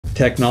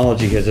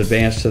technology has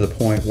advanced to the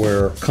point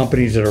where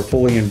companies that are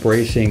fully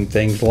embracing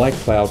things like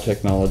cloud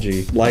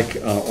technology, like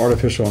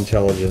artificial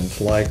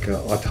intelligence, like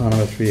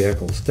autonomous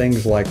vehicles,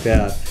 things like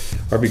that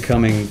are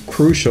becoming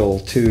crucial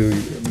to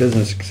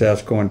business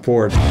success going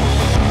forward.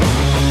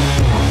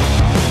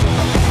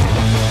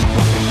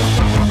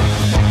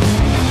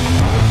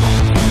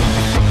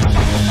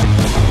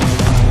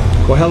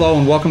 Well, hello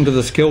and welcome to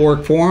the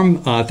SkillWork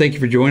Forum. Thank you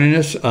for joining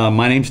us.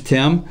 My name's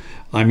Tim.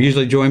 I'm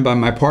usually joined by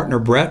my partner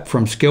Brett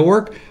from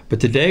SkillWork, but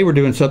today we're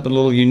doing something a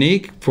little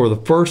unique. For the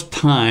first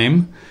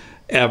time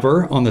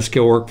ever on the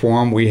SkillWork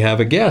Forum, we have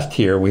a guest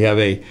here. We have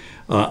a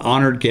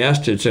honored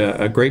guest. It's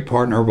a great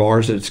partner of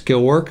ours at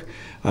SkillWork.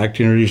 I'd like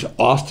to introduce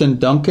Austin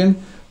Duncan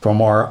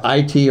from our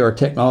IT, our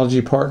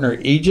technology partner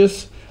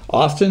EGiS.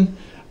 Austin,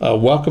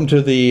 welcome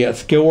to the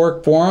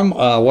SkillWork Forum.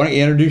 Why don't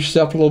you introduce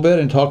yourself a little bit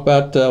and talk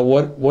about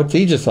what's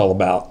EGiS all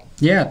about?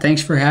 Yeah,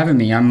 thanks for having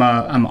me. I'm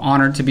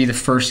honored to be the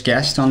first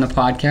guest on the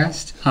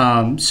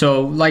podcast.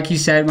 So like you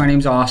said, my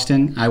name's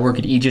Austin. I work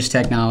at EGiS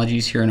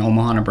Technologies here in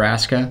Omaha,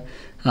 Nebraska.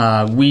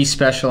 We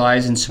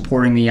specialize in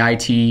supporting the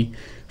IT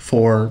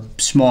for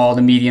small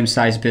to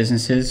medium-sized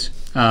businesses.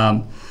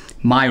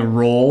 My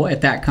role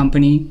at that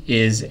company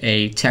is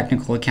a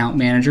technical account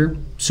manager.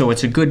 So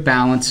it's a good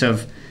balance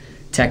of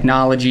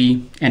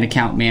technology and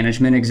account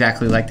management,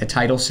 exactly like the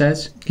title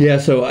says. Yeah,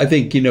 so I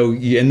think,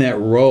 in that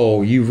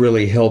role, you've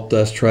really helped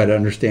us try to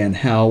understand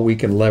how we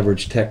can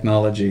leverage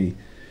technology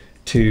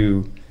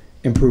to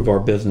improve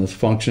our business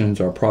functions,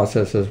 our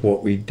processes,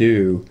 what we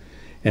do.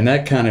 And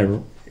that kind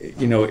of,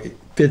 it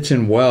fits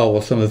in well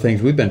with some of the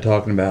things we've been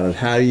talking about, is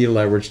how do you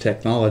leverage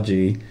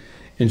technology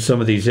in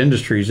some of these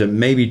industries that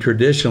maybe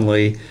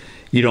traditionally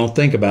you don't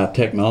think about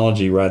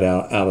technology right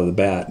out of the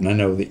bat. And I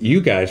know that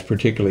you guys,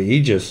 particularly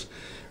EGiS,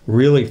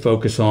 really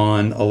focus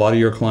on a lot of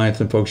your clients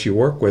and folks you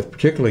work with,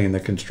 particularly in the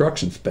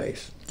construction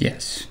space.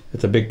 Yes.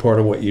 It's a big part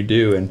of what you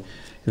do. And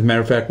as a matter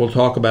of fact, we'll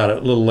talk about it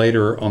a little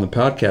later on the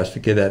podcast to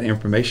get that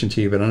information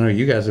to you. But I know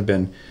you guys have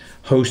been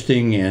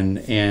hosting and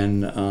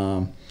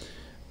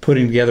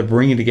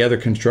bringing together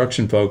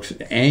construction folks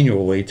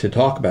annually to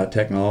talk about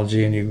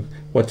technology. And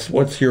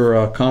what's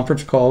your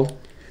conference called?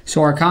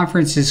 So our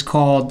conference is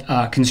called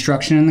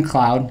Construction in the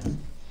Cloud,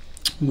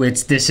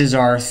 which this is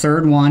our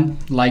third one.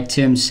 Like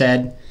Tim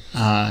said,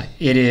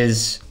 it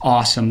is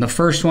awesome. The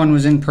first one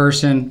was in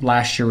person.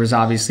 Last year was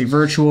obviously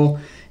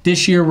virtual.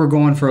 This year we're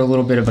going for a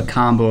little bit of a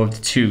combo of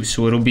the two.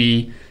 So it'll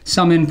be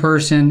some in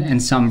person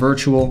and some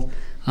virtual.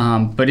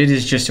 But it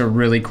is just a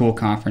really cool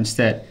conference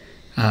that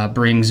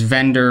brings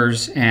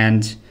vendors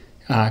and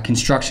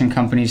construction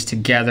companies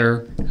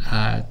together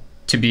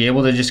to be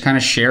able to just kind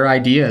of share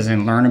ideas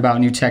and learn about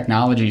new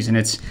technologies. And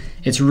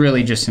it's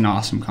really just an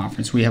awesome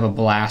conference. We have a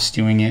blast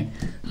doing it.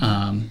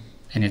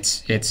 And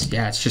it's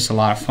just a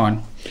lot of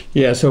fun.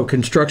 Yeah, so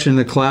construction in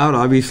the cloud,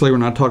 obviously we're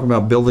not talking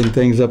about building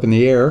things up in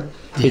the air.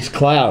 It's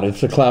cloud. It's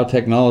the cloud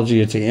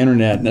technology. It's the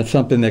internet. And that's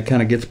something that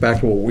kind of gets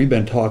back to what we've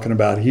been talking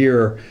about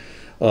here,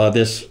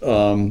 this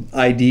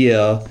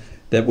idea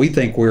that we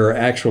think we're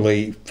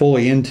actually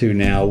fully into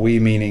now, we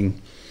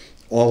meaning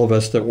all of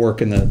us that work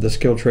in the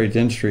skilled trades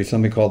industry,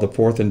 something called the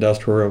fourth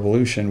industrial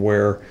revolution,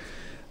 where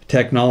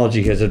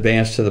technology has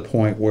advanced to the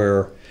point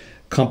where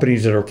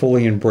companies that are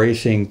fully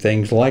embracing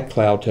things like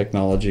cloud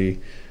technology,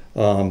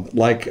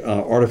 like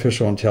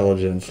artificial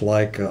intelligence,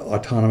 like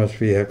autonomous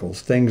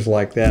vehicles, things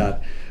like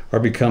that are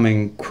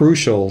becoming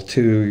crucial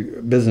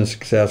to business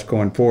success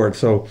going forward.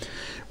 So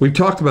we've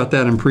talked about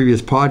that in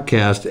previous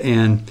podcasts,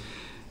 and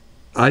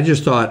I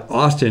just thought,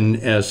 Austin,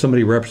 as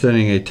somebody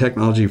representing a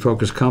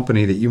technology-focused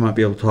company, that you might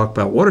be able to talk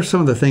about what are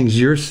some of the things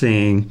you're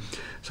seeing,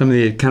 some of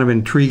the kind of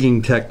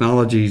intriguing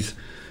technologies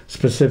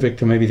specific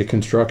to maybe the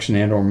construction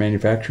and or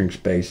manufacturing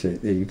space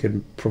that you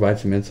could provide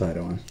some insight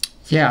on.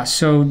 Yeah,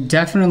 so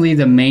definitely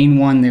the main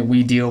one that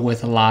we deal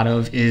with a lot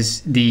of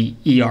is the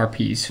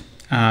ERPs.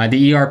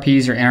 The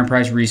ERPs are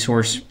Enterprise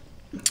Resource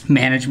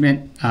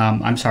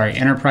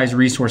Enterprise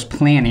Resource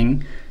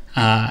Planning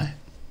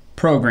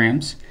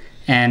programs.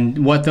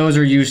 And what those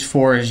are used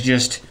for is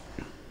just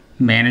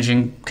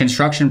managing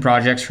construction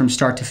projects from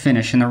start to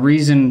finish. And the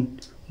reason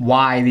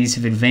why these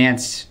have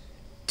advanced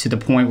to the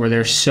point where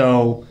they're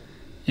so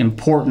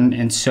important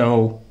and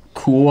so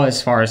cool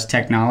as far as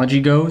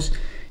technology goes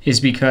is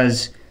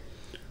because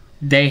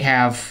they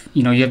have,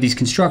 you have these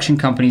construction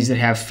companies that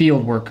have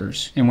field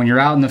workers. And when you're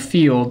out in the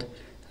field,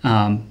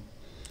 in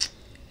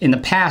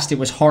the past, it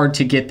was hard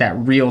to get that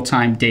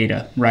real-time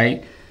data,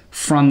 right,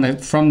 from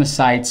the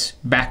sites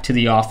back to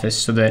the office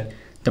so that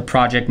the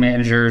project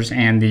managers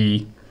and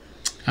the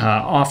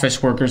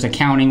office workers,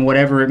 accounting,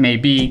 whatever it may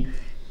be,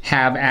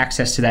 have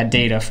access to that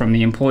data from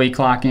the employee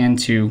clock in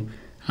to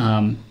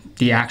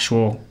the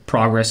actual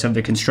progress of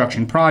the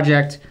construction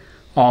project,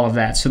 all of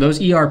that. So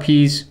those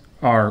ERPs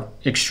are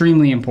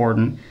extremely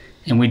important,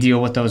 and we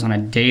deal with those on a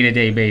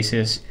day-to-day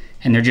basis,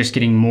 and they're just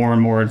getting more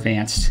and more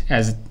advanced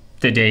as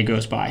the day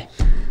goes by.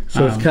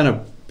 So it's kind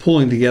of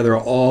pulling together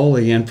all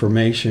the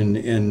information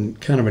in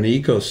kind of an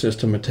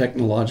ecosystem, a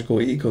technological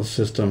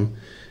ecosystem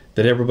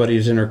that everybody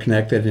is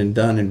interconnected and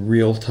done in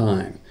real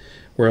time.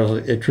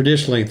 Whereas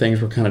traditionally things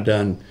were kind of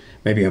done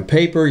maybe on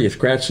paper, you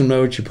scratch some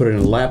notes, you put it in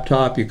a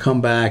laptop, you come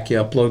back, you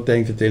upload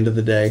things at the end of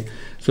the day.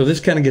 So this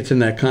kind of gets in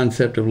that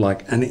concept of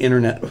like an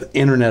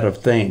internet of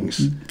things.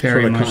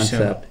 Very sort of much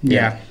concept. so.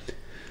 Yeah,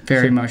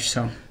 very much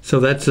so. So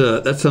that's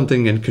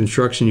something in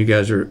construction you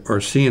guys are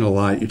seeing a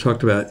lot. You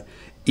talked about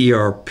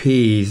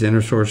ERPs,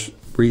 Intersource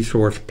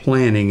Resource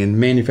Planning, and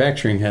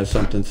manufacturing has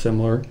something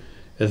similar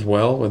as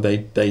well, where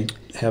they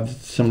have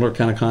similar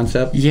kind of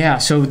concept? Yeah,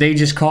 so they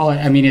just call it,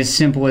 I mean, as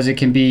simple as it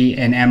can be,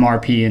 an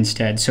MRP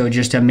instead. So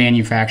just a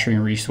manufacturing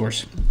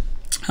resource.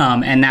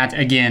 And that,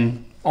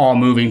 again, all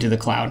moving to the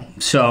cloud.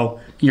 So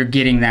you're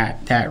getting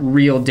that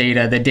real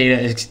data. The data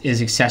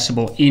is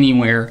accessible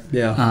anywhere.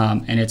 Yeah.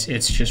 And it's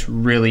just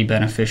really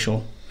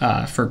beneficial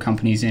for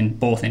companies in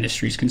both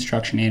industries,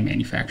 construction and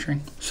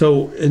manufacturing.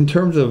 So in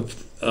terms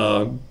of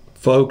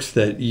folks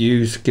that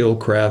use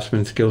skilled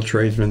craftsmen, skilled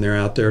tradesmen, they're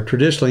out there.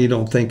 Traditionally, you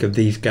don't think of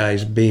these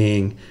guys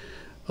being,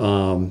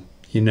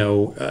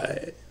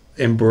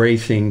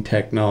 embracing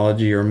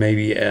technology or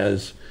maybe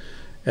as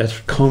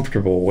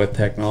comfortable with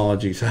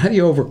technology. So how do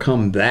you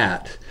overcome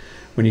that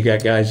when you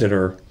got guys that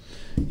are,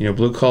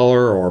 blue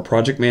collar or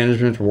project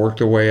management, work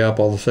their way up?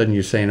 All of a sudden,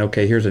 you're saying,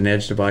 okay, here's an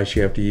edge device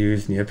you have to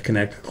use, and you have to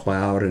connect to the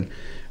cloud. And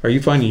are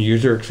you finding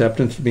user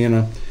acceptance being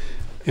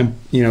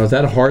is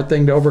that a hard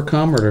thing to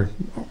overcome, or?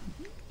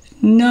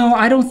 No,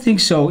 I don't think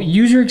so.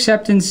 User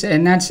acceptance,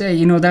 and that's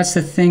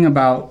the thing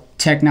about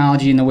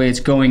technology and the way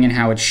it's going and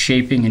how it's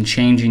shaping and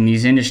changing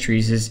these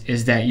industries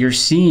is that you're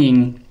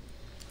seeing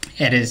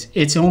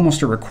it's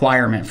almost a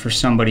requirement for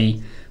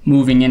somebody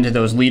moving into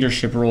those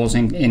leadership roles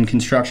in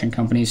construction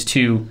companies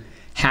to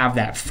have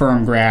that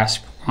firm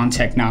grasp on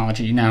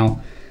technology.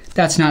 Now,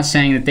 that's not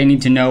saying that they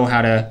need to know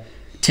how to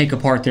take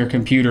apart their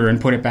computer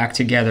and put it back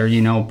together,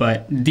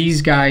 but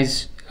these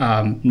guys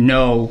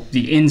know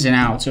the ins and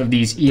outs of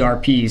these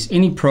ERPs.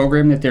 Any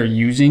program that they're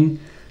using,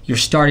 you're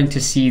starting to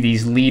see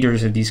these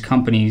leaders of these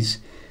companies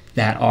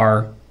that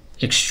are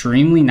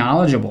extremely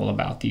knowledgeable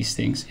about these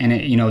things, and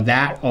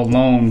that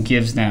alone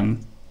gives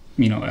them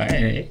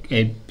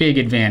a big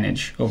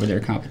advantage over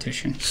their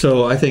competition.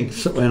 So I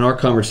think in our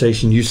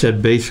conversation you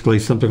said basically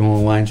something along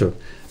the lines of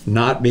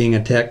not being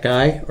a tech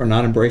guy or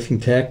not embracing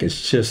tech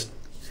is just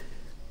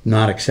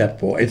not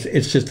acceptable.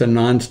 It's just a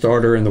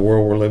non-starter in the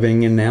world we're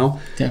living in now.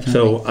 Definitely.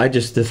 So I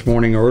just this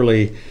morning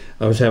early,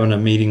 I was having a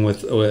meeting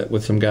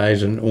with some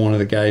guys, and one of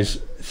the guys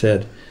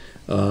said,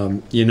 he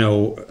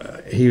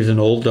was an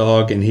old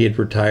dog and he had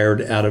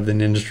retired out of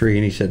an industry,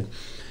 and he said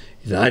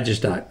I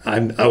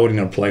wasn't going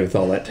to play with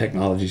all that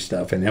technology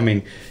stuff. And I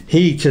mean,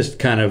 he just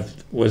kind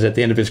of was at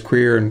the end of his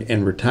career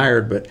and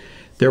retired, but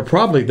there are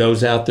probably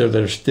those out there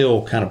that are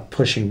still kind of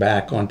pushing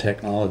back on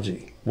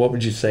technology. What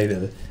would you say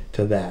to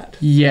that?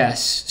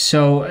 Yes.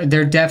 So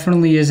there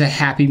definitely is a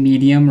happy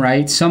medium,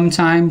 right?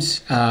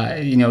 Sometimes,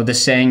 the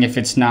saying, if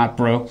it's not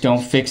broke,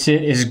 don't fix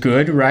it, is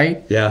good,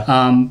 right?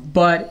 Yeah.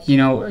 But,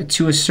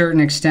 to a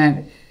certain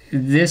extent,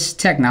 this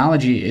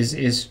technology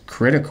is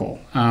critical.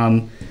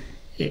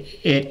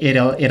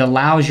 It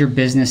allows your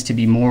business to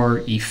be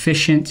more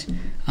efficient.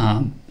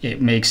 It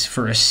makes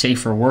for a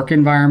safer work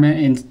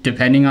environment, and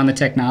depending on the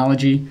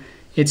technology,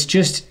 it's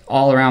just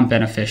all around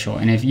beneficial.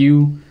 And if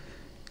you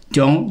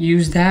don't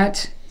use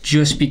that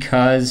just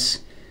because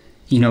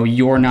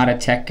you're not a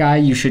tech guy,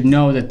 you should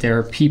know that there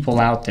are people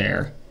out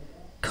there,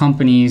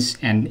 companies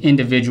and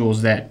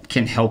individuals, that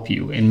can help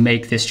you and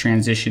make this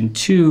transition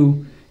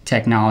to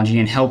technology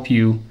and help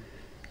you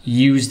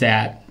use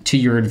that to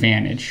your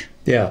advantage.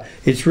 Yeah,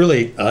 it's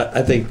really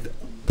I think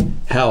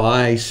how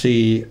I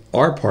see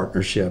our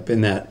partnership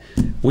in that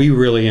we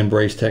really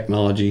embrace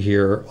technology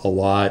here a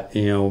lot,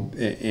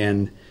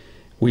 and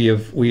we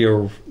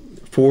are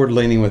forward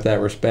leaning with that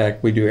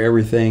respect. We do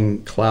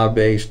everything cloud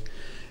based.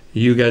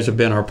 You guys have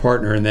been our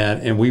partner in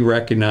that, and we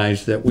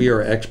recognize that we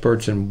are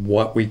experts in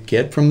what we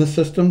get from the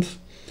systems,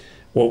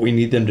 what we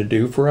need them to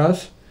do for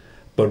us,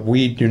 but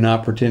we do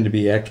not pretend to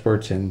be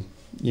experts in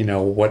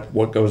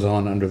what goes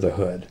on under the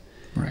hood.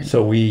 Right.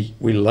 So we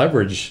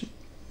leverage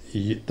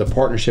the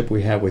partnership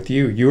we have with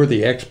you. You're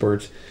the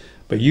experts,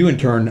 but you in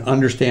turn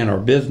understand our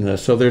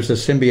business. So there's a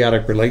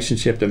symbiotic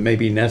relationship that may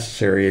be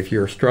necessary if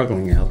you're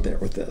struggling out there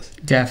with this.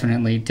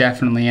 Definitely.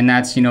 And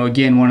that's,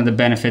 again, one of the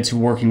benefits of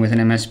working with an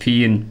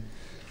MSP. And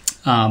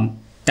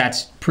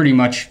that's pretty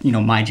much,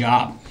 my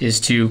job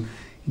is to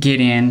get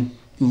in,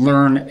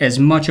 learn as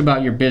much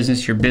about your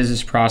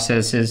business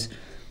processes,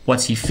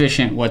 what's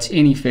efficient, what's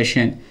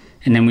inefficient,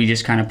 and then we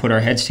just kind of put our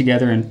heads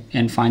together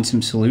and find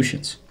some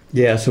solutions.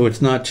 Yeah, so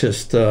it's not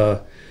just,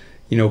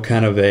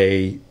 kind of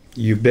a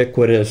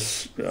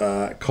ubiquitous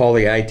call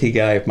the IT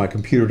guy if my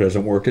computer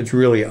doesn't work. It's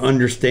really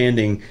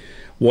understanding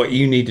what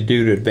you need to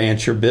do to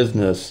advance your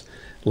business,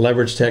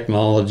 leverage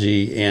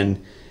technology, and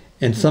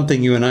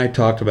something you and I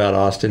talked about,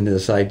 Austin,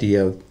 this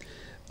idea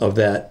of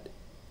that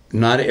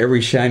not every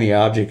shiny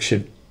object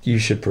you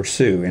should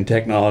pursue in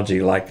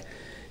technology. Like,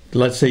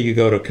 let's say you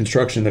go to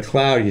construction in the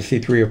cloud, you see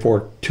 3 or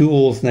 4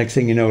 tools, next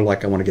thing you know,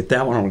 like I want to get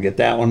that one, I want to get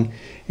that one,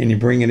 and you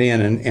bring it in,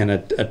 and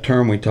a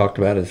term we talked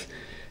about is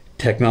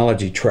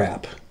technology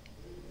trap.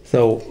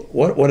 So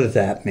what does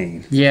that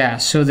mean? Yeah,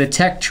 so the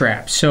tech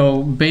trap.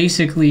 So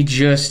basically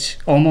just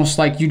almost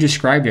like you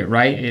described it,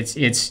 right?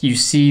 It's you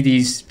see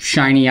these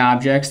shiny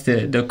objects,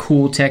 the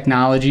cool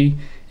technology,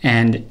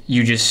 and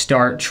you just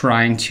start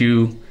trying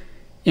to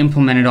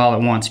implement it all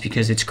at once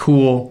because it's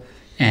cool.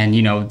 And,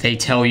 you know, they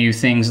tell you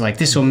things like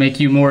this will make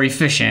you more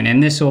efficient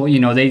and this will, you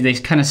know, they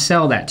kind of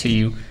sell that to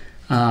you.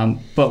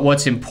 But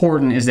what's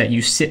important is that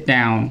you sit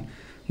down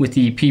with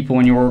the people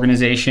in your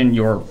organization,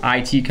 your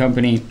IT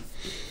company,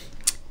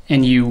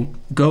 and you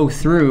go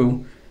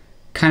through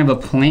kind of a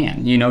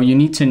plan. You know, you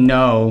need to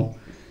know,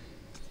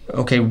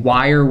 okay,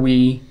 why are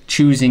we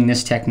choosing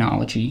this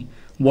technology?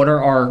 What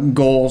are our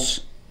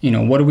goals? You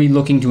know, what are we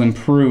looking to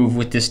improve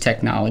with this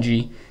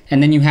technology?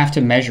 And then you have to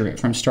measure it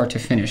from start to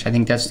finish. I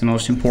think that's the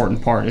most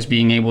important part, is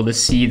being able to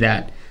see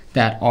that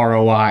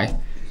ROI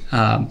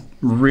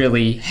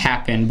really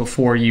happen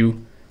before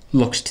you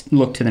look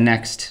to the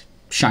next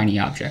shiny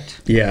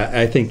object. Yeah,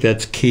 I think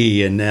that's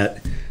key, in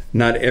that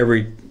not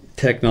every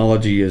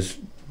technology is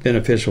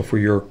beneficial for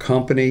your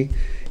company.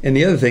 And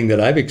the other thing that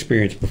I've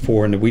experienced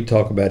before and that we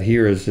talk about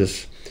here is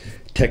this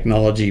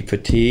technology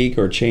fatigue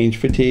or change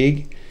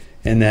fatigue.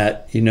 And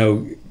that, you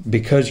know,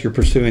 because you're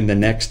pursuing the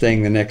next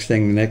thing,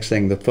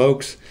 the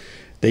folks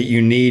that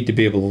you need to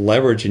be able to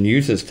leverage and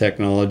use this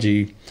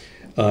technology,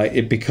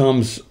 it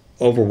becomes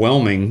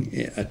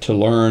overwhelming to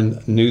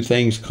learn new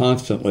things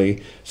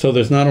constantly. So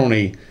there's not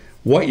only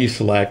what you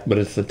select, but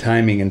it's the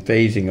timing and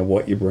phasing of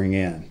what you bring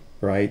in,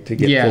 right, to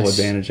get full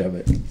advantage of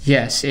it.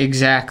 Yes,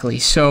 exactly.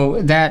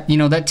 So that, you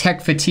know, that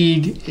tech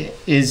fatigue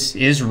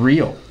is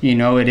real. You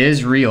know, it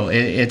is real.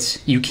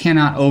 It's you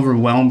cannot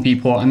overwhelm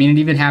people. I mean, it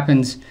even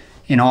happens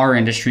in our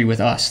industry with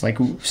us. Like,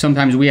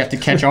 sometimes we have to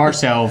catch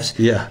ourselves.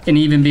 Yeah. And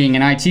even being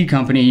an IT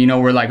company, you know,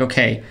 we're like,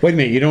 okay. Wait a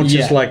minute, you don't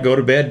just like go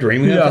to bed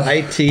dreaming of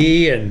IT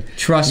and...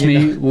 Trust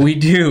me, we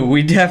do.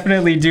 We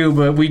definitely do.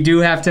 But we do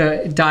have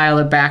to dial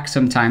it back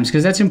sometimes,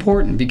 because that's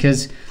important.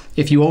 Because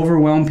if you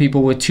overwhelm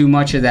people with too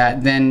much of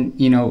that, then,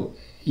 you know,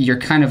 you're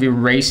kind of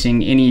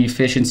erasing any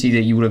efficiency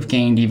that you would have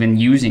gained even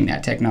using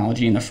that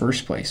technology in the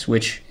first place,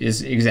 which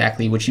is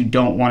exactly what you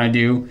don't want to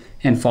do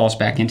and falls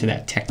back into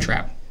that tech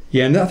trap.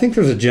 Yeah, and I think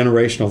there's a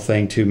generational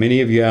thing too. Many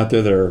of you out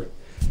there that are,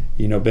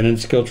 you know, been in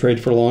skilled trade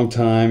for a long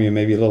time, you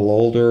may be a little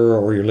older,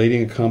 or you're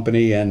leading a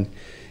company, and,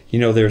 you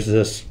know, there's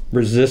this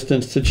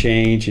resistance to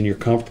change, and you're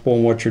comfortable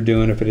in what you're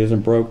doing. If it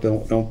isn't broke,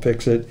 don't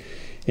fix it.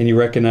 And you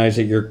recognize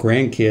that your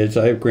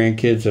grandkids, I have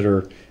grandkids that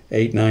are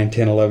 8, 9,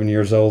 10, 11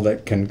 years old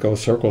that can go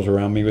circles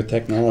around me with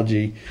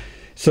technology.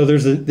 So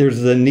there's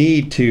the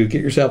need to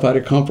get yourself out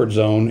of comfort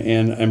zone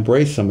and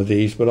embrace some of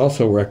these, but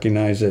also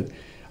recognize that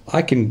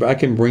I can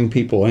bring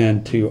people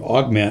in to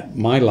augment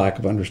my lack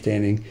of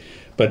understanding,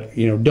 but,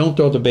 you know, don't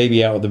throw the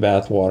baby out with the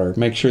bathwater.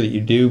 Make sure that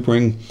you do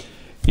bring,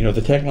 you know,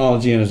 the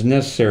technology in as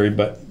necessary,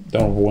 but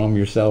don't overwhelm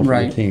yourself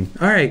and your team.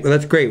 All right, well,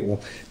 that's great.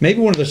 Well, maybe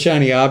one of the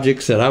shiny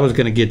objects that I was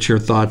going to get your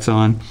thoughts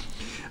on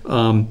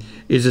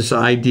is this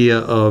idea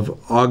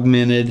of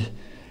augmented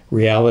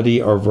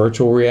reality or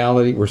virtual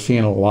reality. We're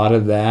seeing a lot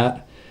of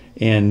that.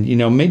 And, you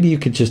know, maybe you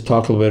could just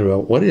talk a little bit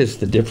about what is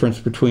the difference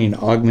between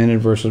augmented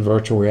versus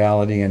virtual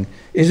reality, and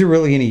is there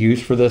really any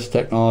use for this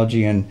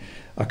technology in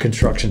a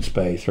construction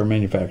space or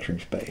manufacturing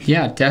space?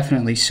 Yeah,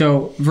 definitely.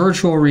 So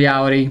virtual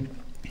reality,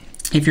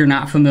 if you're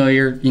not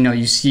familiar, you know,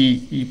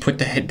 you put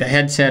the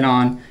headset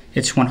on,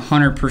 it's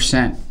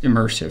 100%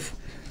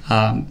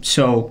 immersive.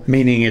 So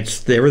meaning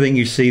it's everything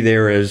you see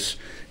there is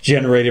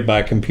generated by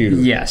a computer.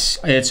 Yes,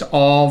 it's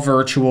all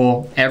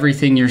virtual.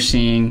 Everything you're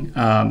seeing,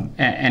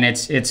 and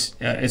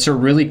it's a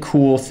really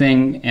cool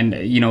thing. And,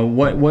 you know,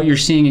 what you're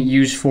seeing it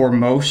used for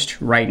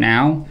most right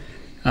now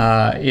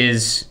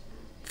is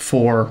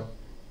for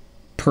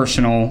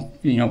personal,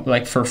 you know,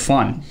 like for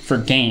fun, for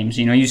games.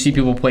 You know, you see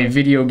people play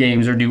video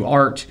games or do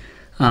art,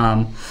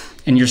 and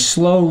you're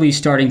slowly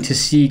starting to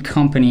see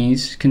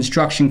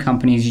construction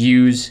companies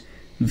use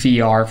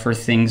VR for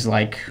things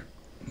like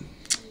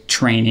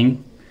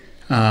training,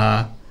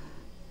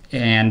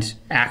 and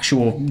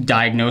actual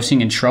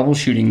diagnosing and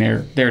troubleshooting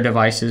their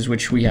devices,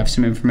 which we have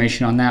some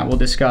information on that we'll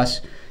discuss.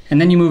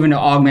 And then you move into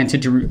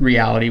augmented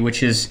reality,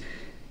 which is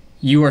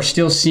you are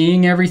still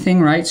seeing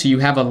everything, right? So you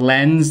have a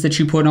lens that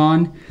you put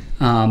on,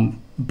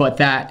 but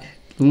that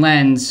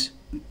lens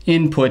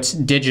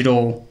inputs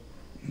digital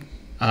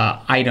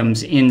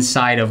items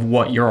inside of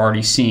what you're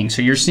already seeing.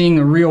 So you're seeing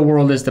the real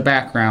world as the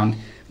background,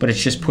 but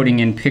it's just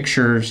putting in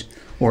pictures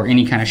or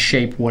any kind of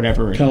shape,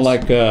 whatever it is. Kind of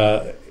like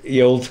the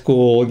old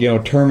school, you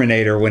know,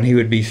 Terminator, when he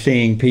would be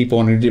seeing people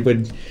and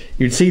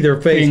you'd see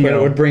their face, but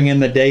it would bring in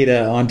the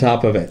data on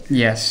top of it.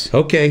 Yes.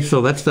 Okay, so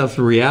that stuff's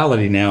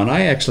reality now. And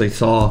I actually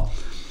saw,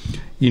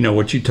 you know,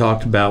 what you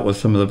talked about with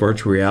some of the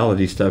virtual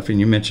reality stuff, and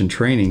you mentioned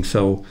training.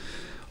 So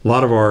a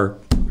lot of our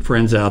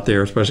friends out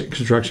there, especially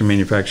construction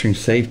manufacturing,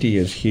 safety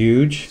is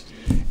huge.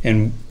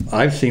 And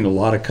I've seen a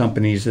lot of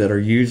companies that are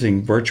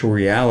using virtual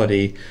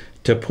reality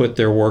to put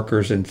their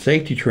workers in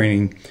safety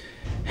training,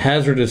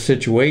 hazardous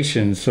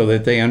situations, so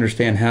that they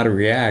understand how to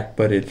react,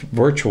 but it's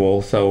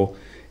virtual, so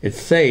it's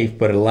safe,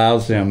 but it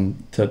allows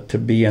them to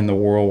be in the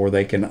world where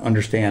they can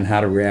understand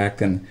how to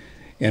react in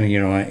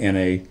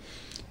a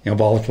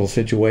volatile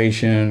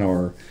situation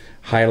or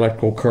high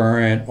electrical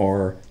current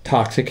or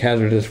toxic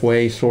hazardous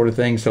waste sort of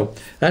thing. So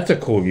that's a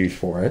cool use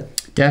for it.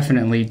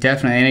 Definitely.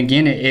 And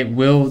again, it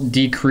will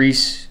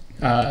decrease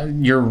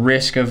your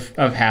risk of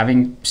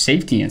having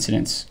safety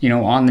incidents,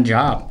 on the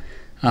job.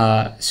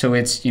 So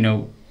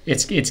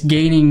it's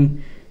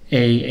gaining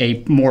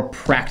a more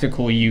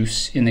practical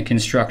use in the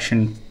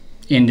construction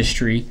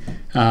industry,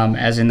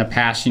 as in the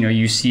past,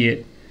 you see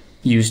it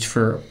used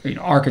for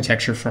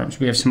architecture firms.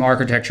 We have some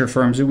architecture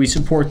firms that we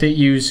support that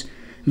use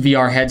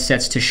VR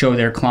headsets to show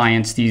their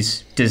clients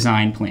these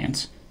design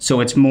plans.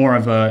 So it's more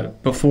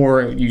of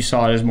before you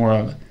saw it as more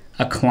of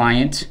a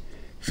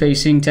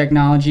client-facing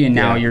technology, and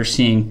now you're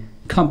seeing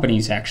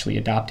companies actually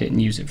adopt it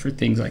and use it for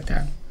things like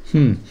that.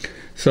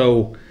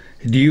 So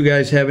do you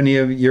guys have any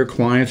of your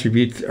clients, have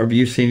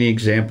you seen any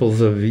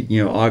examples of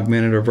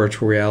augmented or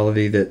virtual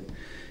reality that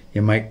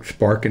you might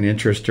spark an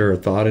interest or a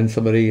thought in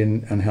somebody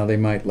and how they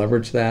might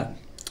leverage that?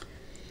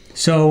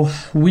 So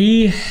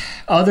we,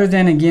 other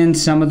than, again,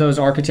 some of those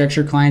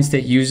architecture clients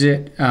that use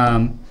it,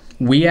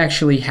 we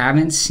actually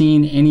haven't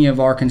seen any of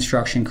our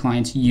construction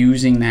clients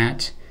using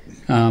that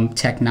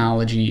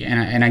technology.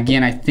 And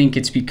again, I think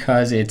it's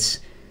because it's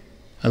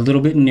a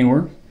little bit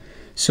newer.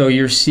 So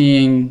you'll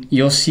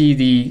see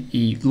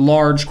the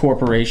large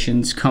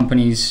corporations,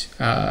 companies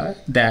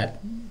that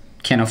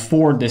can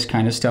afford this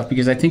kind of stuff,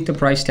 because I think the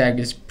price tag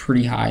is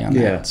pretty high on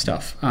that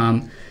stuff.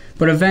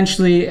 But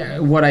eventually,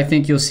 what I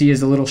think you'll see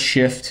is a little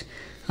shift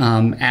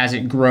as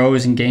it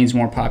grows and gains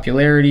more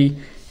popularity,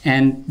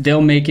 and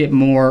they'll make it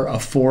more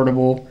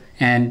affordable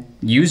and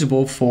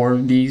usable for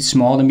the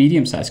small to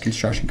medium-sized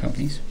construction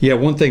companies. Yeah,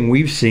 one thing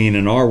we've seen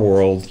in our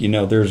world,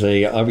 there's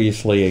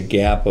obviously a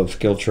gap of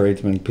skilled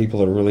tradesmen, people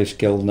that are really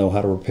skilled, know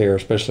how to repair,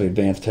 especially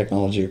advanced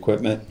technology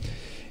equipment,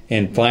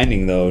 and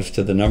finding those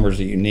to the numbers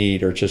that you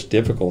need are just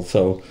difficult.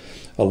 So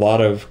a lot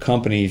of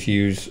companies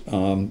use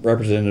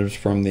representatives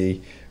from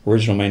the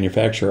original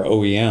manufacturer,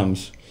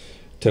 OEMs,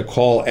 to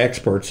call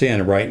experts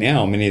in. Right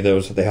now, many of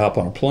those, they hop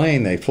on a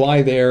plane, they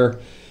fly there,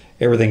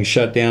 everything's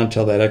shut down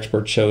until that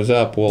expert shows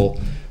up. Well,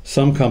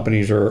 some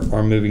companies are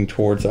moving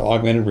towards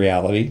augmented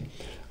reality,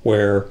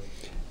 where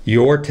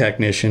your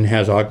technician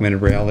has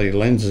augmented reality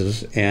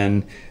lenses,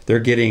 and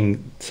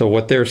so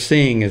what they're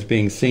seeing is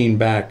being seen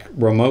back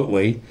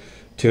remotely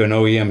to an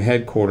OEM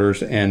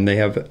headquarters, and they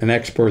have an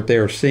expert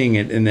there seeing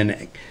it and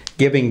then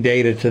giving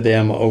data to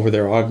them over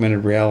their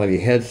augmented reality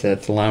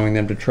headsets, allowing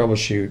them to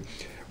troubleshoot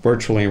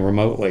virtually and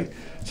remotely.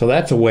 So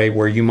that's a way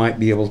where you might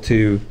be able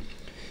to,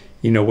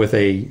 with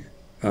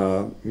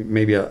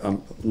maybe a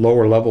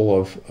lower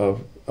level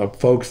of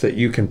folks that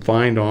you can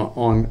find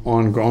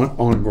on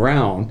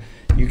ground,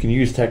 you can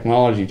use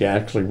technology to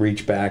actually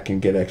reach back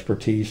and get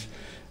expertise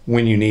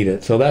when you need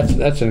it. So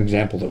that's an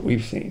example that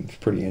we've seen. It's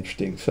pretty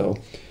interesting. So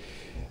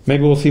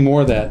maybe we'll see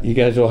more of that. You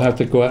guys will have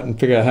to go out and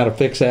figure out how to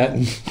fix that.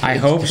 I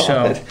hope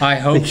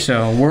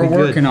so. We're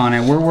working on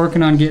it. We're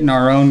working on getting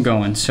our own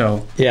going.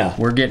 So yeah,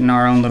 we're getting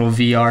our own little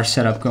VR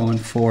setup going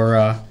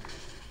for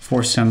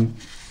some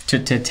to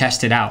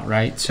test it out,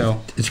 right?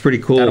 So it's pretty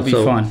cool. That'll be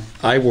fun.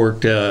 I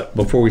worked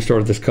before we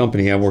started this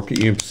company. I worked at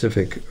Union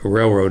Pacific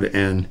Railroad,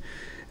 and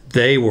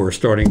they were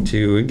starting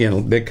to, again,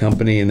 a big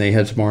company, and they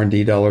had some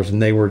R&D dollars,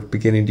 and they were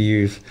beginning to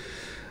use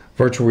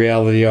virtual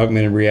reality,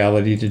 augmented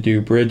reality to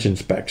do bridge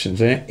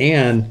inspections.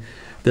 And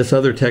this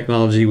other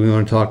technology we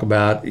want to talk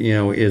about,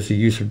 is the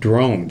use of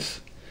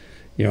drones.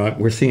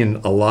 We're seeing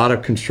a lot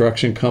of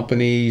construction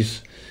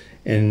companies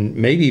and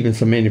maybe even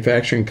some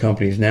manufacturing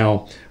companies.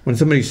 Now, when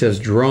somebody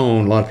says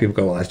drone, a lot of people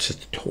go, well, that's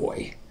just a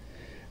toy.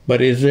 But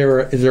is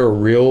there a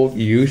real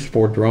use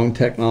for drone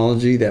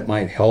technology that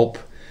might help,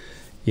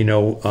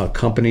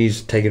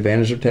 companies take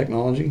advantage of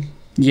technology?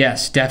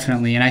 Yes,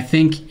 definitely. And I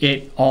think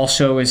it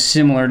also is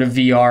similar to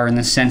VR in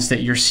the sense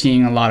that you're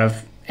seeing a lot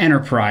of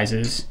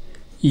enterprises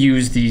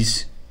use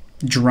these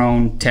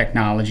drone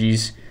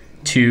technologies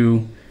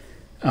to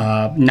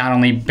not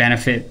only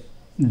benefit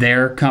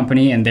their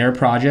company and their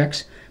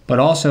projects, but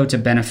also to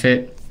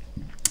benefit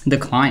the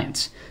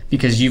clients,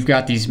 because you've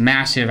got these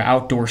massive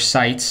outdoor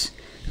sites,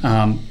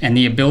 and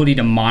the ability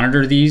to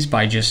monitor these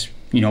by just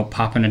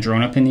popping a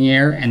drone up in the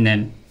air and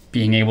then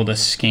being able to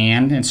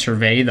scan and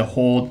survey the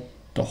whole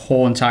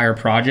entire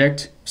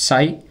project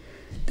site.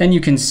 Then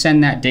you can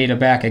send that data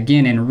back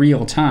again in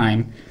real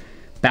time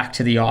back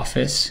to the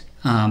office,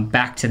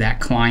 back to that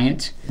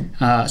client,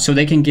 so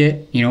they can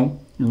get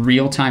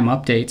real-time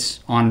updates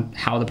on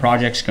how the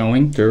project's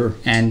going. Sure.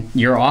 And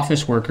your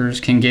office workers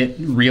can get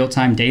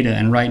real-time data,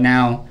 and right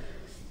now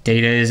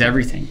data is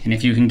everything, and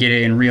if you can get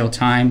it in real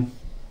time,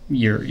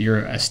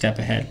 you're a step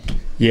ahead.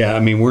 Yeah, I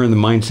mean, we're in the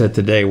mindset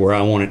today where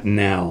I want it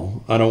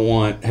now. I don't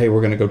want, hey,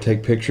 we're going to go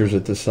take pictures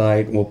at the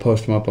site and we'll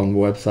post them up on the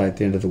website at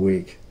the end of the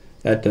week.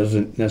 That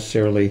doesn't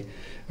necessarily,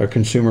 our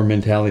consumer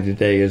mentality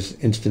today is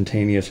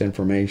instantaneous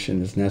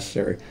information is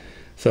necessary.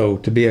 So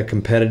to be a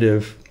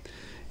competitive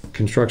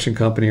construction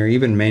company or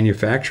even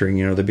manufacturing,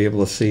 to be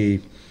able to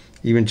see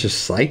even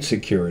just site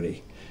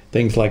security.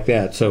 things like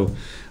that. So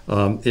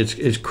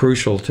it's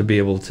crucial to be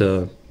able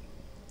to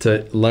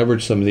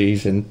leverage some of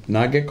these and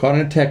not get caught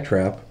in a tech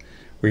trap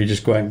where you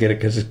just go out and get it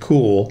because it's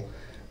cool,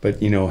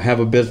 but have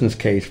a business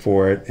case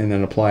for it and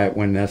then apply it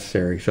when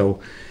necessary. So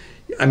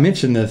I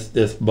mentioned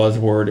this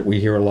buzzword that we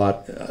hear a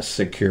lot,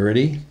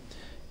 security.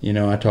 I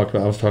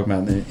was talking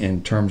about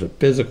in terms of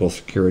physical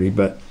security,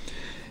 but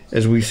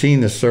as we've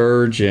seen the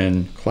surge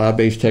in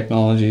cloud-based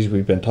technologies,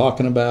 we've been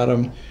talking about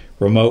them,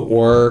 remote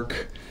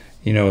work,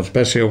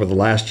 especially over the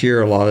last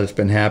year, a lot of it's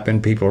been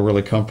happening. People are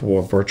really comfortable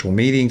with virtual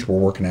meetings. We're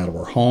working out of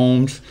our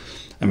homes.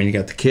 I mean, you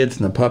got the kids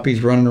and the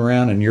puppies running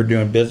around and you're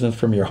doing business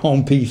from your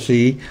home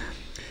PC.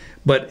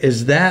 But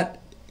is that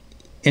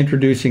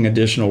introducing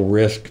additional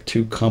risk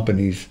to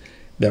companies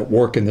that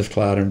work in this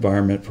cloud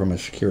environment from a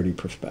security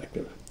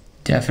perspective?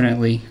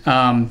 Definitely.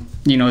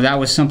 That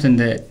was something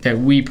that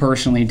we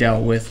personally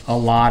dealt with a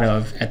lot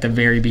of at the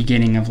very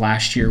beginning of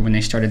last year when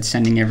they started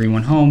sending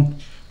everyone home,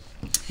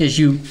 is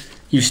you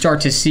start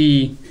to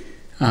see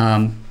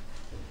not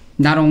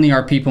only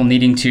are people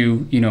needing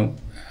to,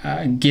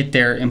 get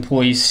their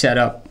employees set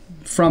up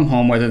from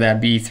home, whether that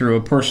be through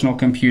a personal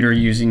computer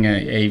using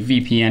a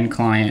VPN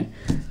client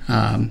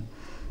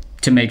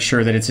to make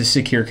sure that it's a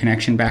secure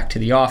connection back to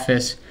the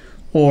office,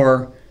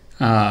 or,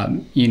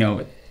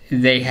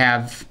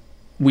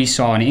 we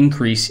saw an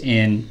increase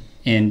in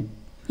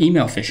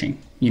email phishing.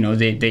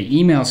 The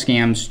email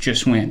scams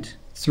just went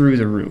through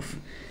the roof,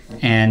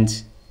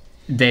 and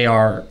they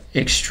are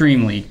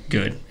extremely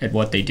good at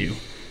what they do.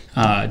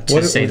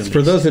 To say the least.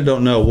 For those that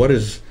don't know,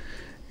 it's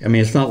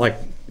not like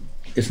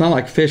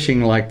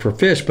phishing like for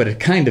fish, but it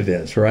kind of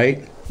is,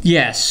 right?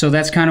 Yes, so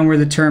that's kind of where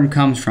the term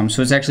comes from.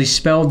 So it's actually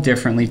spelled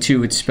differently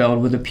too. It's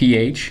spelled with a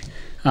PH.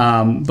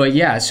 But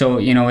yeah, so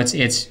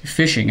it's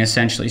phishing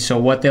essentially. So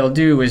what they'll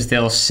do is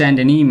they'll send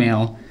an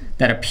email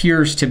that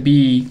appears to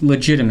be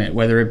legitimate,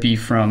 whether it be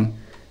from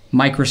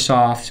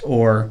Microsoft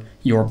or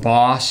your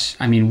boss.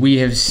 I mean, we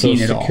have seen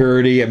it all.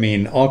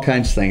 Security, all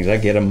kinds of things. I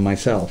get them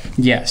myself.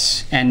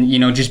 Yes, and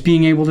just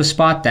being able to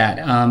spot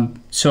that.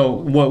 So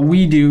what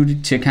we do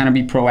to kind of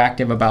be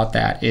proactive about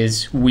that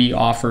is we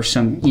offer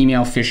some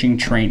email phishing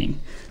training,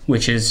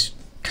 which is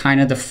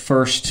kind of the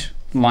first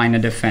line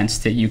of defense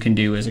that you can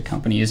do as a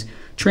company, is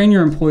train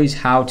your employees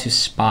how to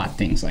spot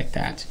things like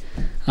that.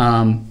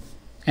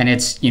 And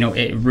it's,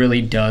 it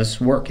really does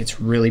work.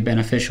 It's really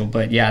beneficial.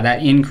 But yeah,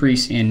 that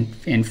increase in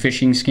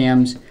phishing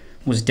scams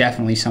was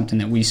definitely something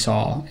that we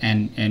saw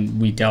and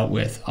we dealt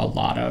with a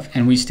lot of,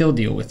 and we still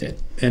deal with it.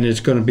 And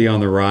it's going to be on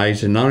the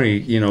rise. And not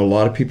only, a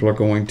lot of people are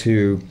going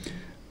to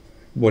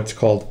what's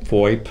called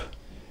VoIP,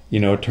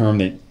 a term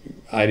that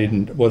I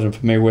wasn't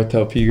familiar with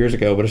till a few years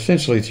ago, but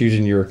essentially it's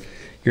using your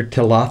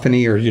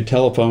telephony or your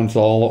telephones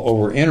all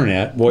over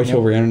internet, voice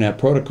over internet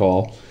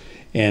protocol.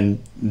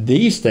 And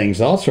these things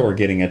also are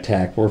getting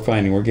attacked. We're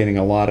finding we're getting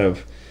a lot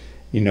of,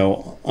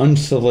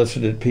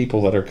 unsolicited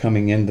people that are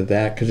coming into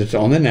that because it's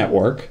on the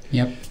network.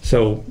 Yep.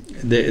 So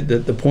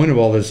the point of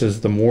all this is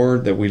the more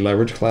that we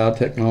leverage cloud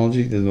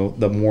technology,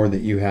 the more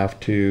that you have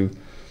to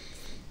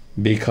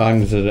be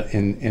cognizant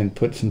and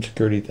put some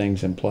security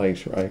things in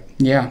place, right?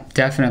 Yeah,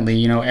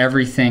 definitely.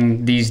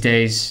 Everything these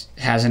days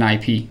has an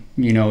IP,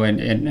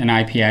 an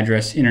IP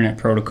address, internet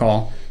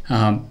protocol.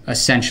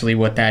 Essentially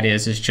what that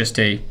is just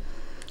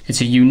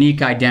it's a unique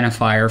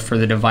identifier for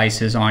the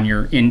devices on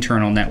your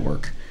internal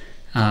network.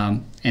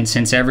 And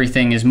since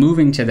everything is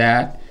moving to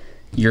that,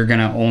 you're going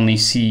to only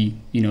see,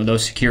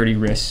 those security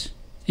risks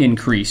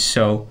increase.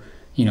 So,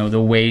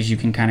 the ways you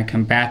can kind of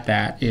combat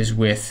that is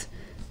with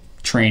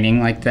training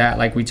like that,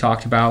 like we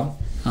talked about,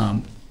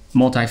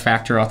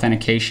 multi-factor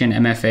authentication,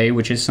 MFA,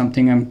 which is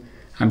something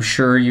I'm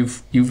sure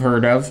you've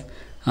heard of.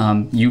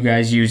 You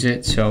guys use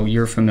it, so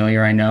you're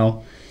familiar, I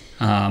know.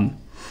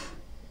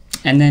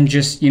 And then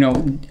just,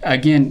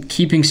 again,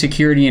 keeping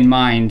security in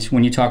mind.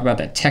 When you talk about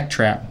that tech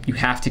trap, you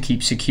have to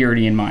keep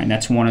security in mind.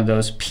 That's one of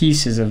those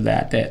pieces of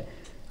that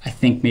I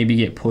think maybe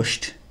get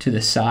pushed to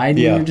the side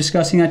when you're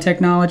discussing that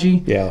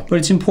technology. Yeah. But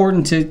it's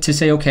important to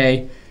say,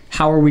 okay,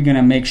 how are we going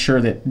to make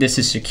sure that this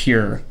is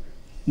secure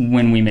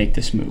when we make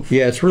this move?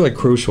 Yeah, it's really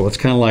crucial. It's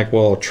kind of like,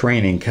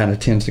 training kind of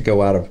tends to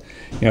go out of,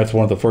 it's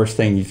one of the first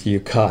things you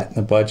cut in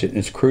the budget, and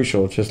it's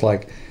crucial. It's just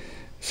like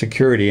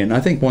security. And I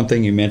think one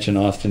thing you mentioned,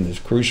 Austin, is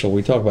crucial.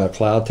 We talk about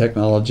cloud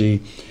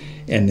technology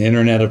and the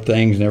Internet of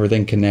Things and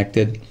everything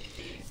connected.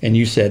 And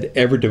you said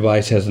every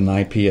device has an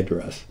IP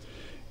address.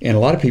 And a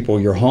lot of people,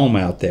 your home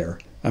out there,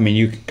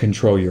 you can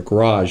control your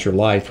garage, your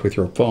lights with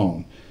your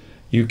phone.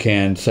 You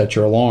can set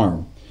your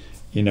alarm.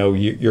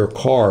 Your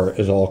car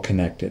is all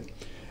connected.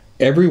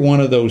 Every one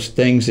of those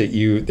things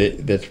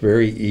that's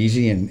very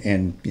easy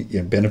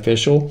and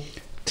beneficial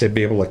to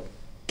be able to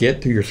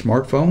get through your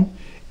smartphone,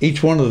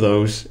 each one of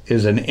those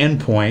is an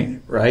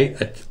endpoint, right?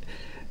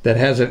 That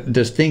has a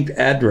distinct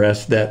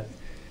address that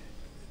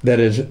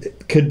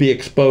could be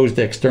exposed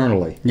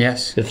externally.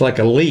 Yes. It's like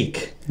a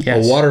leak,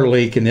 yes. A water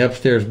leak in the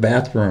upstairs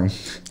bathroom.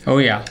 Oh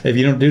yeah. If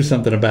you don't do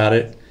something about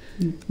it,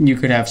 you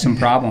could have some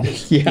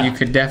problems. Yeah. You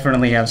could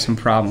definitely have some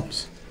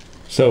problems.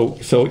 So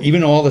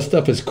even though all this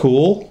stuff is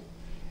cool,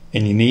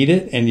 and you need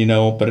it,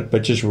 and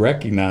but just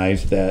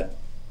recognize that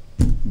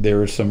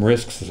there are some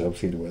risks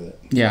associated with it.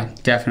 Yeah,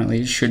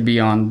 definitely should be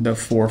on the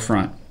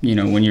forefront,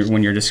 when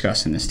you're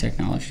discussing this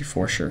technology,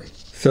 for sure.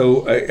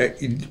 So,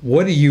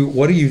 what have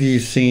you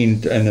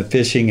seen in the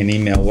phishing and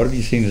email? What have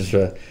you seen as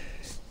the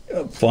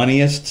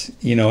funniest?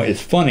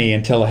 It's funny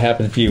until it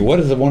happens to you. What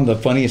is one of the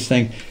funniest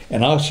things?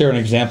 And I'll share an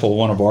example of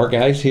one of our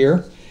guys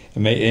here,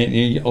 and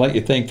I'll let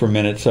you think for a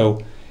minute.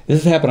 So,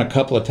 this has happened a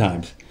couple of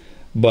times,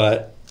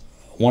 but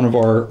one of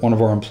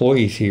our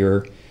employees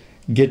here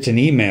gets an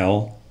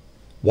email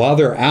while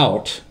they're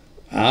out.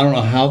 I don't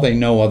know how they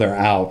know while they're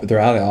out, but they're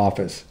out of the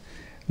office.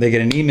 They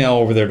get an email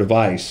over their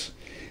device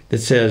that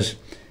says,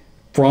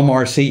 from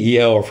our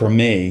CEO or from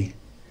me,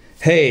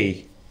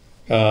 hey,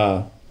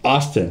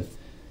 Austin,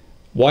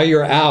 while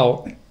you're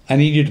out, I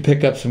need you to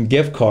pick up some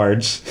gift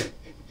cards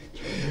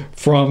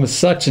from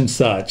such and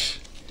such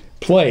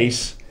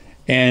place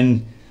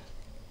and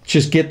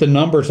just get the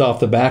numbers off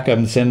the back of them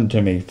and send them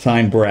to me.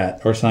 Signed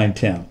Brett or signed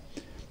Tim.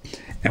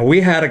 And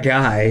we had a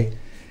guy,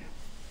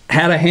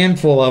 had a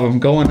handful of them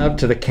going up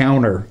to the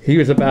counter. He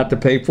was about to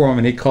pay for them,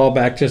 and he called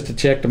back just to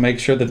check to make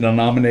sure the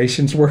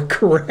denominations were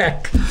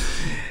correct.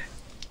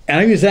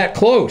 And he was that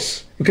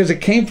close because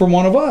it came from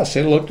one of us.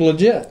 It looked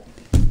legit.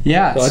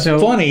 Yeah. So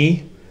it's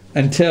funny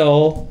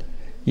until,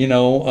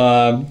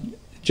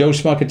 Joe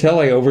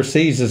Schmuckatelli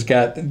overseas has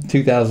got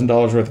 $2,000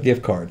 worth of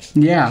gift cards.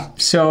 Yeah.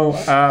 So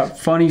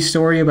funny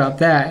story about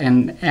that.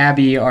 And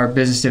Abby, our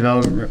business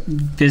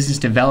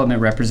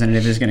development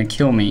representative, is going to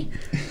kill me.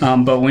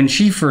 But when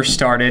she first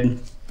started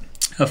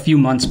a few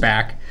months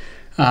back,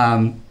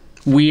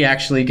 we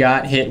actually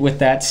got hit with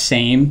that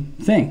same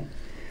thing.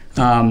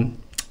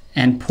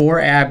 And poor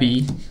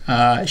Abby,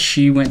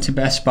 she went to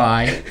Best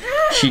Buy.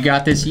 She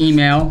got this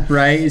email,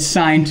 right? It's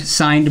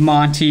signed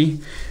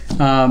Monty.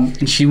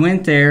 And she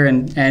went there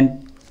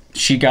and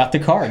she got the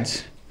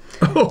cards.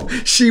 Oh,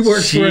 she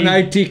works for an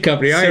IT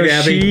company. All right,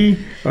 Abby.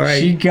 All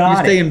right, she got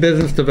you stay in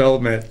business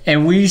development.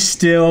 And we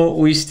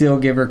still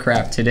give her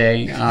crap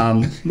today.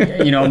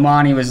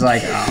 Monty was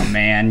like, "Oh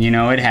man,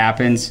 it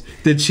happens."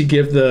 Did she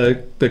give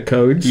the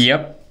codes?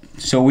 Yep.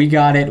 So we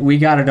got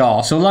it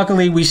all. So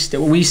luckily we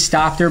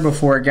stopped her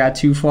before it got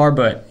too far.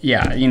 But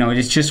yeah,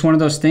 it's just one of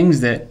those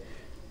things that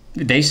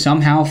they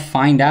somehow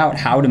find out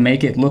how to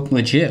make it look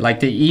legit.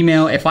 Like the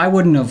email, if I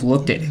wouldn't have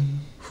looked at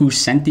who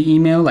sent the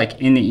email, like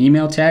in the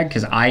email tag,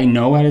 because I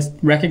know how to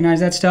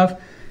recognize that stuff,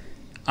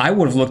 I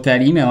would have looked at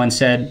that email and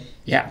said,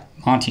 yeah,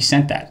 Monty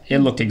sent that. It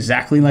looked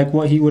exactly like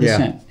what he would have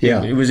sent.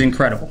 Yeah. It was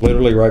incredible.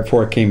 Literally right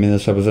before I came in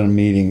I was in a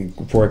meeting.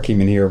 Before I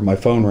came in here, my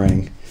phone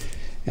rang.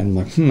 And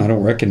I'm like, I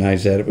don't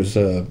recognize that. It was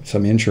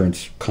some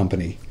insurance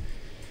company.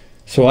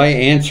 So I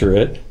answer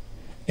it,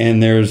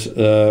 and there's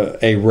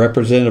a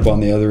representative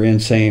on the other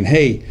end saying,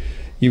 hey,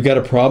 you've got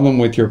a problem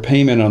with your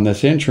payment on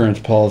this insurance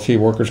policy,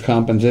 workers'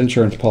 comp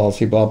insurance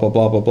policy, blah, blah,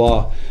 blah, blah,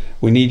 blah.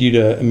 We need you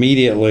to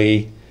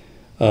immediately,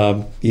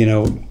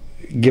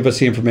 give us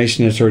the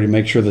information necessary to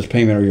make sure this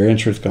payment or your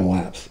insurance is going to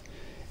lapse.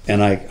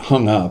 And I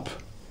hung up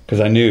because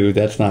I knew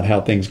that's not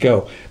how things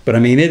go. But I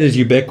mean, it is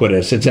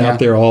ubiquitous. It's out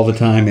there all the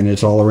time, and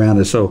it's all around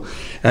us. So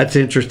that's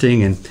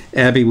interesting. And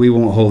Abby, we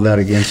won't hold that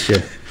against you.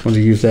 I want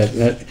to use that.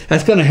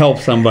 That's going to help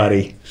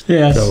somebody.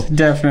 Yes, so.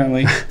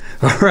 Definitely.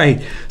 All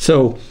right.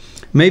 So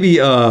maybe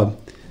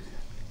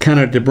kind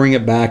of to bring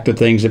it back to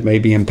things that may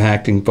be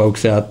impacting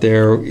folks out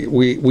there.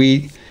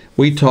 We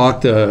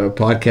talked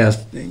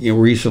podcast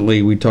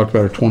recently. We talked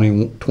about our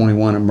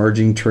 2021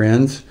 emerging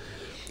trends,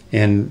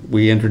 and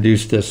we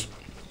introduced this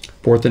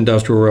Fourth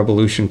Industrial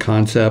Revolution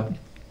concept,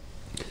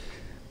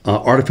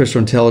 artificial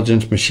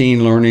intelligence,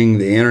 machine learning,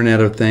 the Internet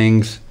of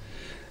Things.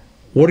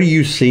 What are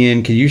you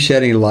seeing? Can you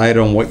shed any light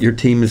on what your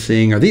team is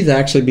seeing? Are these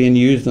actually being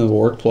used in the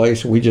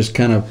workplace? Are we just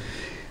kind of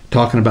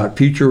talking about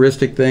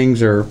futuristic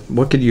things, or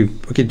what could you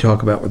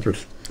talk about with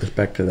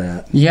respect to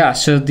that? Yeah,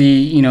 so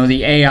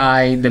the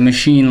AI, the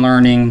machine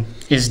learning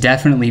is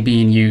definitely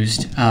being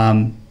used.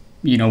 When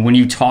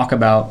you talk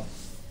about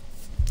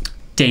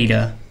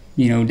data,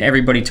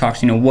 everybody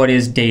talks, what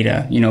is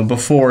data?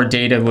 Before,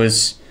 data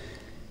was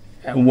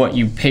what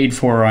you paid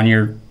for on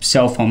your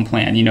cell phone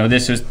plan.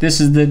 This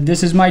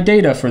is my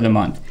data for the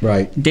month.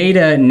 Right.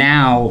 Data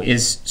now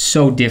is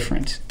so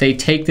different. They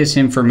take this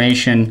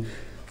information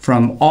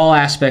from all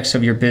aspects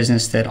of your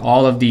business, that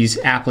all of these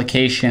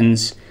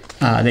applications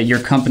that your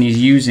company is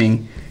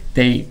using,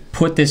 they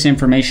put this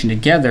information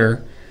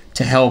together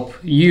to help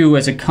you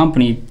as a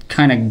company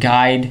kind of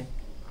guide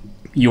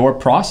your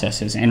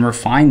processes and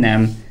refine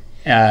them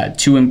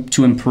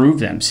to improve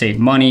them, save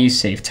money,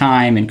 save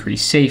time,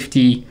 increase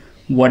safety,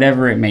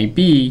 whatever it may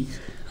be.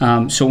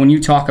 So when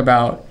you talk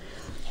about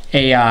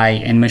AI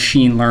and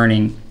machine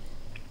learning,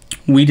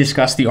 we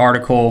discussed the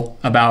article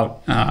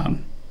about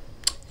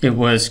it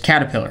was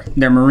Caterpillar,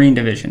 their marine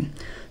division.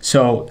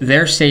 So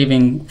they're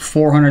saving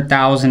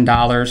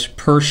 $400,000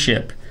 per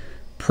ship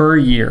per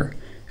year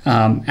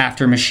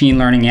after machine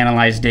learning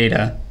analyzed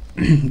data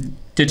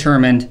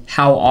determined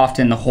how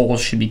often the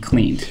holes should be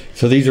cleaned.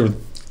 So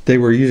they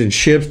were using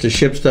ships to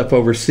ship stuff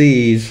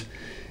overseas,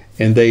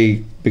 and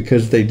they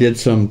because they did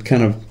some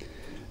kind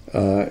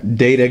of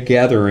data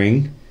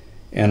gathering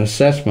and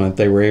assessment,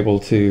 they were able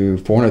to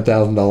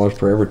 $400,000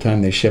 for every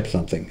time they ship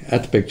something.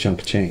 That's a big chunk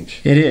of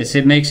change. It is.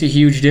 It makes a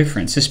huge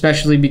difference,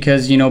 especially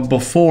because,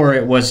 before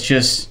it was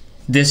just,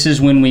 this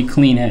is when we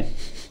clean it,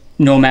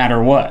 no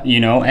matter what,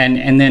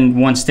 and then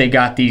once they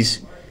got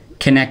these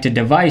connected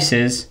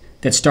devices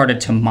that started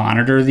to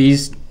monitor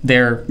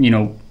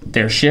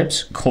their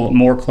ships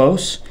more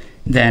close,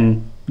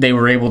 then they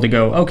were able to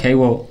go, okay,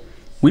 well,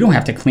 we don't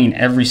have to clean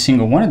every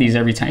single one of these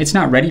every time. It's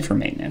not ready for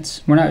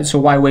maintenance. So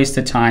why waste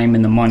the time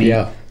and the money?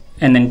 Yeah.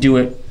 And then do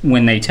it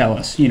when they tell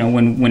us,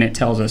 when it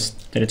tells us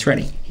that it's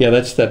ready. Yeah,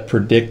 that's that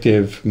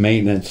predictive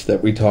maintenance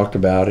that we talked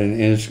about,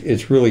 and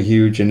it's really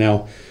huge. And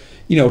now,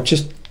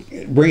 just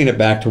bringing it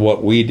back to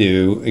what we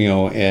do,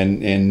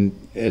 and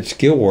at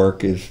Skill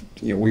Work is,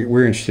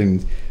 we're interested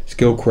in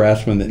skilled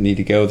craftsmen that need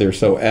to go there.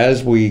 So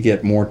as we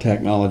get more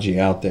technology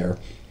out there,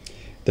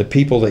 the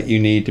people that you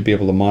need to be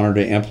able to monitor,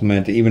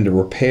 implement, even to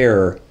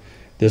repair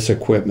this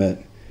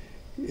equipment,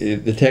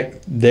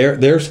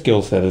 their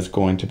skill set is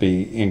going to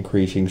be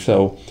increasing.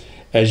 So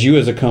as you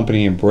as a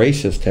company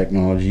embrace this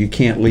technology, you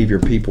can't leave your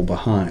people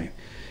behind.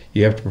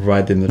 You have to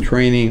provide them the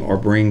training or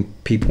bring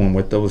people in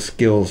with those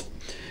skills.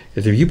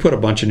 Because if you put a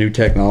bunch of new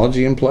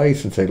technology in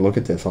place and say, look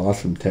at this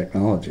awesome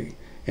technology,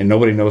 and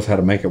nobody knows how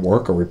to make it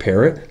work or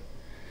repair it,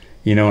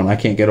 and I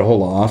can't get a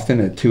hold of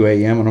Austin at 2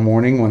 a.m. in the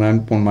morning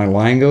when my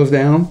line goes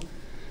down,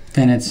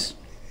 then it's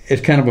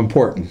kind of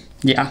important.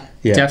 Yeah.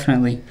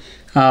 Definitely.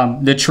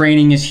 The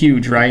training is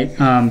huge, right?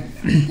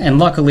 And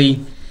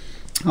luckily,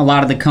 a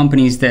lot of the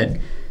companies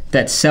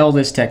that sell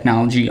this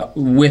technology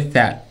with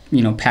that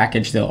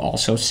package, they'll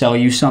also sell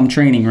you some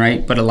training,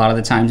 right? But a lot of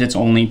the times it's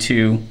only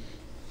to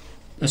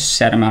a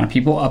set amount of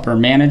people, upper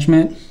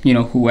management,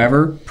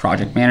 whoever,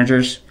 project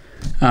managers,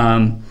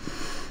 and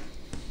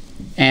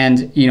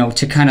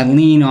to kind of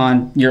lean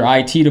on your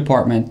IT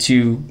department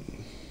to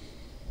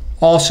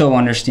also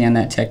understand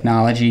that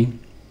technology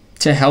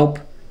to help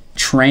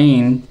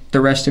train the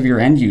rest of your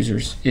end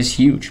users is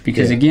huge,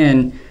 because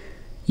again,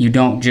 you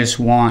don't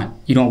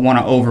want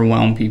to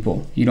overwhelm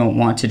people. You don't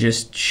want to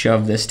just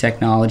shove this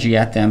technology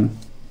at them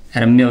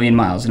at 1,000,000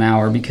 miles an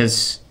hour,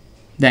 because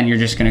then you're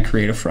just going to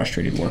create a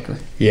frustrated worker.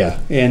 Yeah,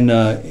 and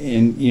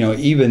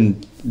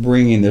even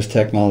bringing this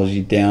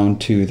technology down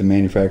to the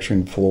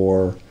manufacturing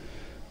floor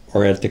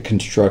or at the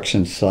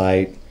construction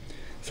site,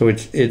 so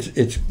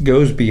it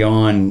goes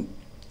beyond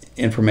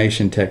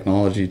information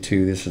technology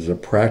to this is a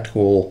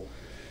practical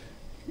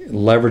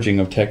leveraging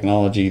of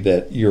technology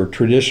that your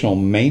traditional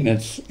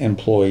maintenance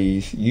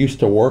employees used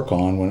to work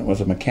on when it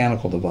was a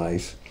mechanical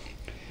device.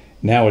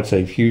 Now it's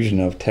a fusion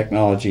of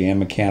technology and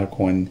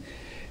mechanical, and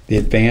the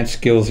advanced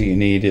skills that you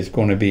need is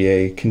going to be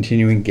a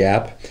continuing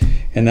gap.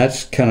 And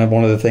that's kind of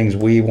one of the things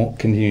we won't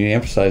continue to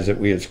emphasize, that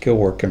we at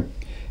Skillwork can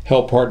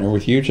help partner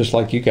with you, just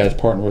like you guys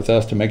partner with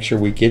us, to make sure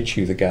we get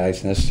you the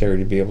guys necessary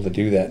to be able to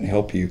do that and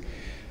help you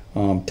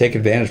take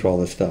advantage of all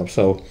this stuff.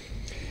 So,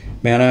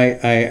 man,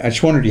 I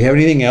just wondered, do you have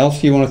anything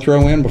else you want to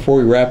throw in before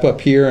we wrap up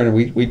here? And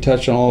we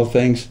touched on all the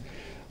things.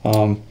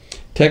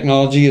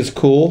 Technology is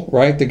cool,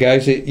 right? The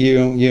guys that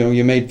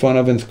you made fun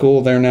of in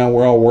school,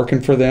 we're all working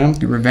for them.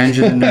 The revenge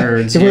of the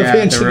nerds. The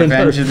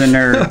revenge of the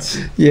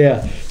nerds.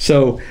 Yeah.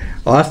 So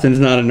Austin's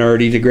not a nerd.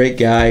 He's a great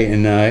guy.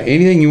 And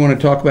anything you want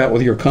to talk about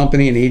with your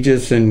company and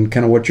EGiS and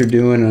kind of what you're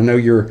doing? I know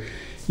you're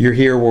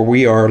here where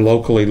we are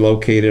locally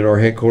located. Our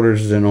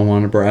headquarters is in Omaha,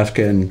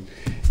 Nebraska, and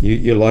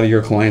a lot of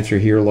your clients are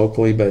here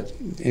locally. But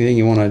anything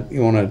you want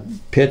to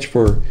pitch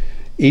for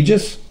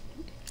EGiS?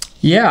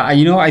 Yeah,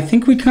 I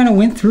think we kind of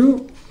went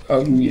through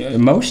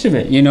most of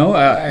it.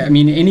 I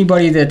mean,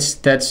 anybody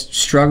that's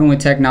struggling with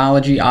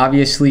technology,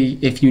 obviously,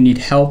 if you need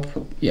help,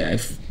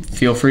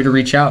 feel free to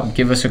reach out,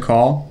 give us a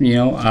call.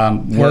 How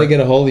do they get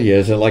a hold of you?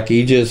 Is it like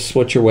EGiS?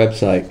 What's your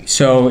website?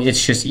 So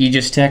it's just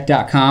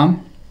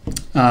egistech.com.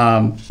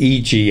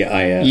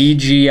 EGIS.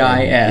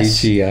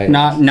 EGIS.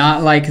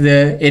 Not like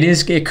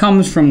it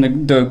comes from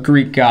the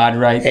Greek god,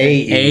 right?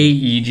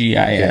 AEGIS.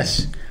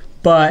 Yes.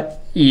 But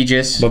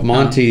EGiS. But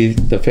Monty,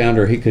 the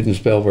founder, he couldn't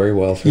spell very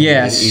well.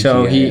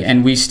 So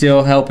and we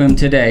still help him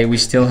today. We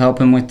still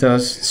help him with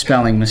those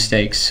spelling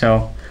mistakes.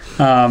 So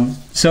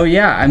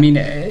yeah, I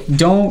mean,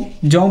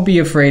 don't be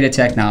afraid of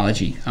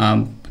technology,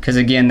 because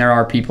again, there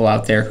are people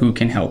out there who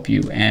can help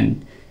you,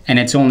 and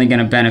it's only going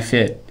to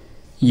benefit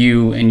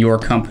you and your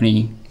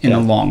company in the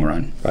long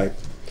run. Right.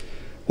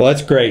 Well,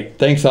 that's great.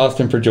 Thanks,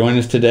 Austin, for joining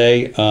us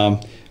today.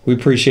 We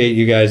appreciate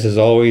you guys, as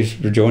always,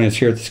 for joining us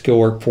here at the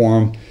Skillwork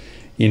Forum.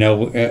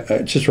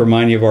 Just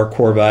remind you of our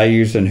core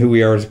values and who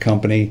we are as a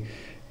company.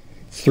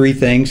 3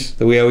 things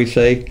that we always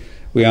say: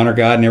 we honor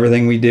God in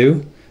everything we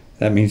do.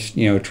 That means,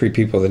 treat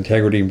people with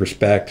integrity and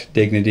respect,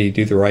 dignity,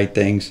 do the right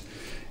things.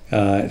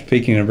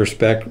 Speaking of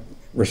respect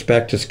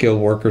to skilled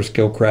workers,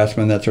 skilled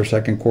craftsmen, that's our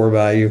second core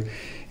value.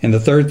 And the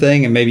third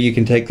thing, and maybe you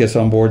can take this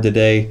on board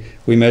today,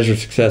 we measure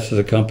success as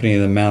a company in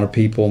the amount of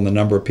people and the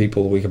number of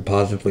people that we can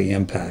positively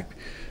impact.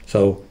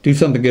 So do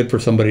something good for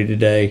somebody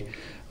today.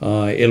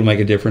 It'll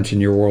make a difference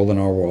in your world and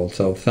our world.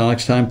 So until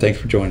next time, thanks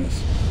for joining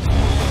us.